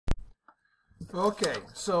Okay,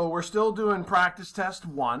 so we're still doing practice test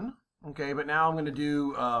 1, okay, but now I'm going to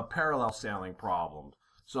do parallel sailing problems.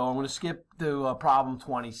 So I'm going to skip to problem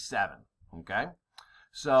 27, okay?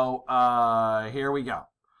 So here we go.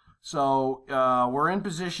 So we're in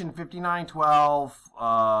position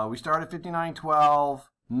 5912. We start at 5912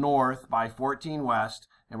 north by 14 west,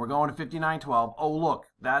 and we're going to 5912. Oh, look,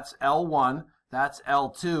 that's L1, that's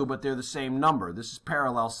L2, but they're the same number. This is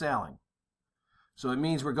parallel sailing. So it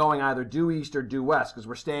means we're going either due east or due west because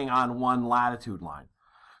we're staying on one latitude line.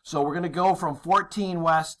 So we're going to go from 14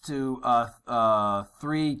 west to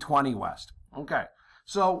 320 west. Okay.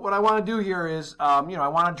 So what I want to do here is, I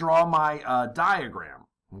want to draw my diagram.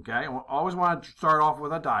 Okay. I always want to start off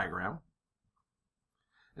with a diagram.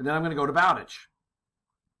 And then I'm going to go to Bowditch.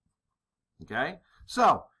 Okay.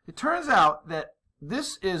 So it turns out that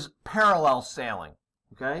this is parallel sailing.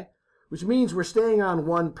 Okay. Which means we're staying on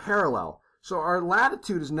one parallel. So our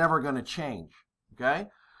latitude is never going to change, okay,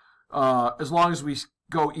 as long as we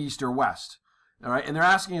go east or west, all right? And they're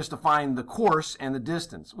asking us to find the course and the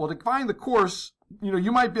distance. Well, to find the course,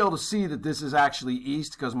 you might be able to see that this is actually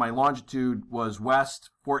east because my longitude was west,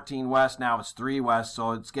 14 west, now it's 3 west,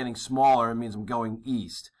 so it's getting smaller. It means I'm going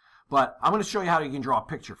east. But I'm going to show you how you can draw a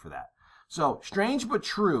picture for that. So, strange but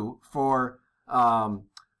true for a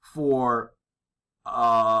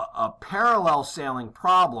parallel sailing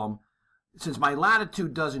problem. Since my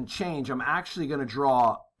latitude doesn't change, I'm actually going to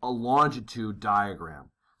draw a longitude diagram.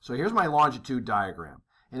 So here's my longitude diagram.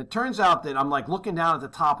 And it turns out that I'm like looking down at the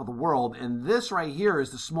top of the world, and this right here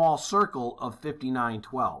is the small circle of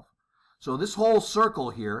 5912. So this whole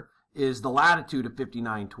circle here is the latitude of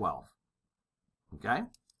 5912. Okay?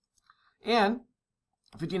 And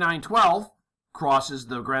 5912 crosses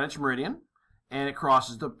the Greenwich meridian, and it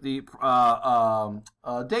crosses the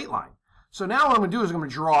date line. So now what I'm going to do is I'm going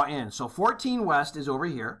to draw in. So 14 west is over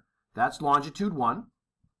here. That's longitude 1.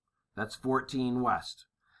 That's 14 west.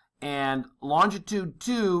 And longitude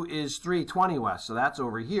 2 is 320 west. So that's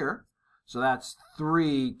over here. So that's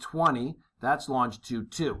 320. That's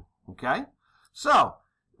longitude 2. Okay? So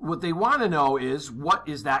what they want to know is what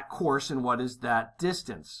is that course and what is that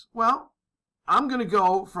distance? Well, I'm going to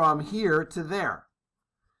go from here to there.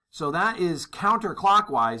 So that is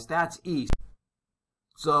counterclockwise. That's east.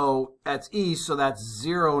 So that's east, so that's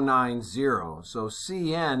 090. So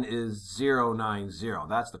CN is 090.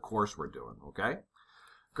 That's the course we're doing, okay?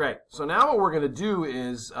 Great. So now what we're going to do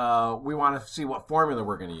is we want to see what formula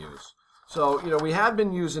we're going to use. So, we have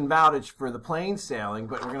been using Bowditch for the plain sailing,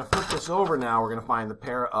 but we're going to flip this over now. We're going to find the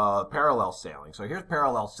parallel sailing. So here's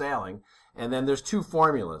parallel sailing, and then there's two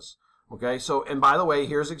formulas, okay? So, and by the way,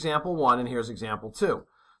 here's example 1 and here's example 2.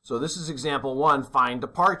 So this is example 1, find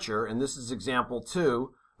departure, and this is example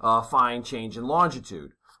 2, find change in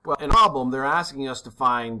longitude. Well, in the problem, they're asking us to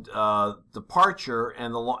find departure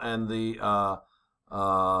and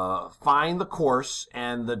find the course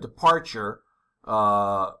and the departure,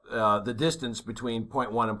 the distance between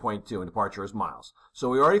point 1 and point 2, and departure is miles. So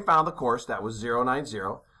we already found the course, that was 090.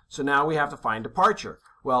 So now we have to find departure.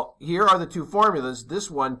 Well, here are the two formulas.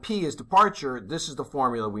 This one, P is departure. This is the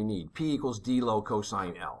formula we need. P equals D low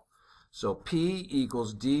cosine L. So P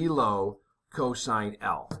equals D low cosine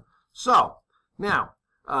L. So now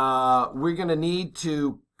we're going to need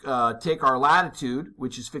to take our latitude,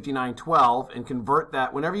 which is 5912, and convert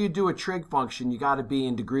that. Whenever you do a trig function, you got to be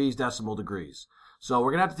in degrees, decimal degrees. So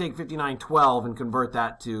we're going to have to take 5912 and convert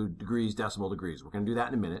that to degrees, decimal degrees. We're going to do that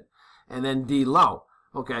in a minute. And then D low.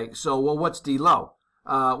 Okay, so, well, what's D low?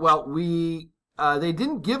 They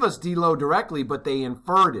didn't give us D low directly, but they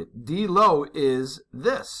inferred it. D low is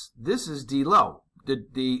this. This is D low,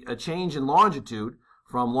 a change in longitude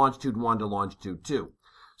from longitude 1 to longitude 2.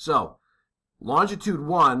 So, longitude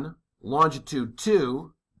 1, longitude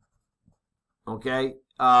 2, okay,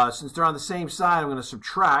 since they're on the same side, I'm going to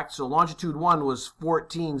subtract. So, longitude 1 was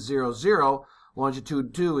 1400,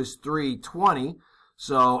 longitude 2 is 320.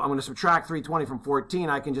 So I'm going to subtract 320 from 14.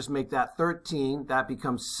 I can just make that 13. That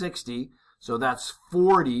becomes 60. So that's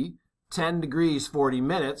 40, 10 degrees, 40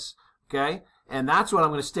 minutes. Okay? And that's what I'm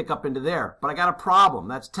going to stick up into there. But I got a problem.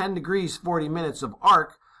 That's 10 degrees, 40 minutes of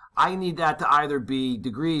arc. I need that to either be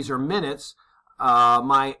degrees or minutes.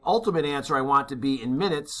 My ultimate answer I want to be in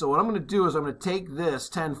minutes. So what I'm going to do is I'm going to take this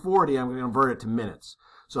 1040. I'm going to convert it to minutes.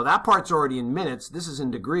 So that part's already in minutes. This is in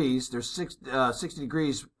degrees. There's 60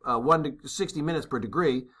 degrees, 60 minutes per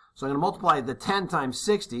degree. So I'm going to multiply the 10 times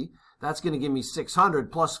 60. That's going to give me 600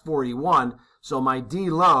 plus 41. So my D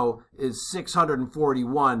low is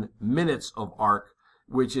 641 minutes of arc,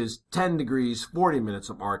 which is 10 degrees, 40 minutes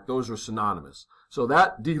of arc. Those are synonymous. So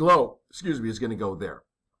that D low, is going to go there.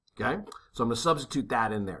 Okay? So I'm going to substitute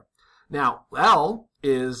that in there. Now, L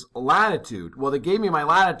is latitude. Well, they gave me my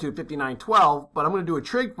latitude 5912, but I'm going to do a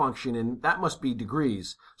trig function, and that must be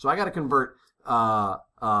degrees. So I got to convert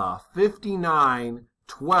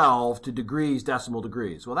 5912 to degrees, decimal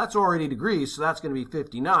degrees. Well, that's already degrees, so that's going to be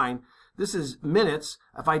 59. This is minutes.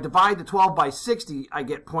 If I divide the 12 by 60, I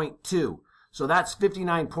get 0.2. So that's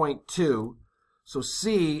 59.2. So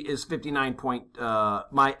C is 59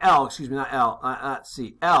 my L, excuse me, not L, not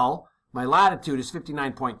C, L, my latitude is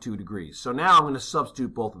 59.2 degrees. So now I'm going to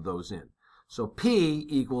substitute both of those in. So P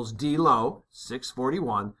equals D low,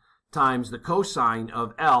 641, times the cosine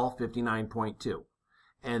of L, 59.2.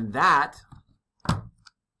 And that,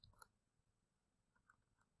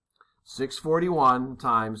 641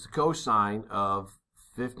 times the cosine of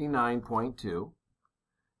 59.2,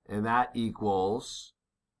 and that equals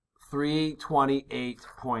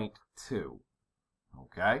 328.2.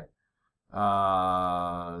 Okay?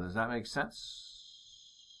 Does that make sense?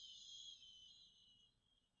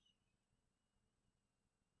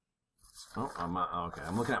 Oh, okay.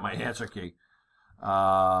 I'm looking at my answer key.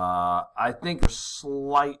 I think they're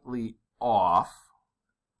slightly off.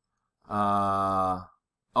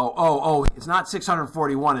 It's not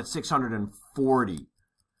 641, it's 640.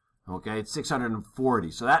 Okay, it's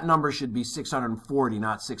 640. So that number should be 640,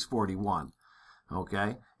 not 641.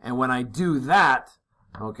 Okay, and when I do that,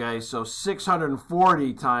 okay, so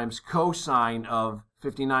 640 times cosine of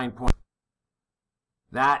 59.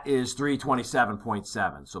 That is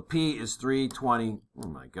 327.7. So P is 320. Oh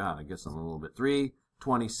my God, I guess I'm a little bit.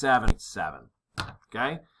 327.7.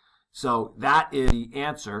 Okay, so that is the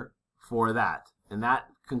answer for that, and that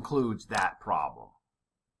concludes that problem.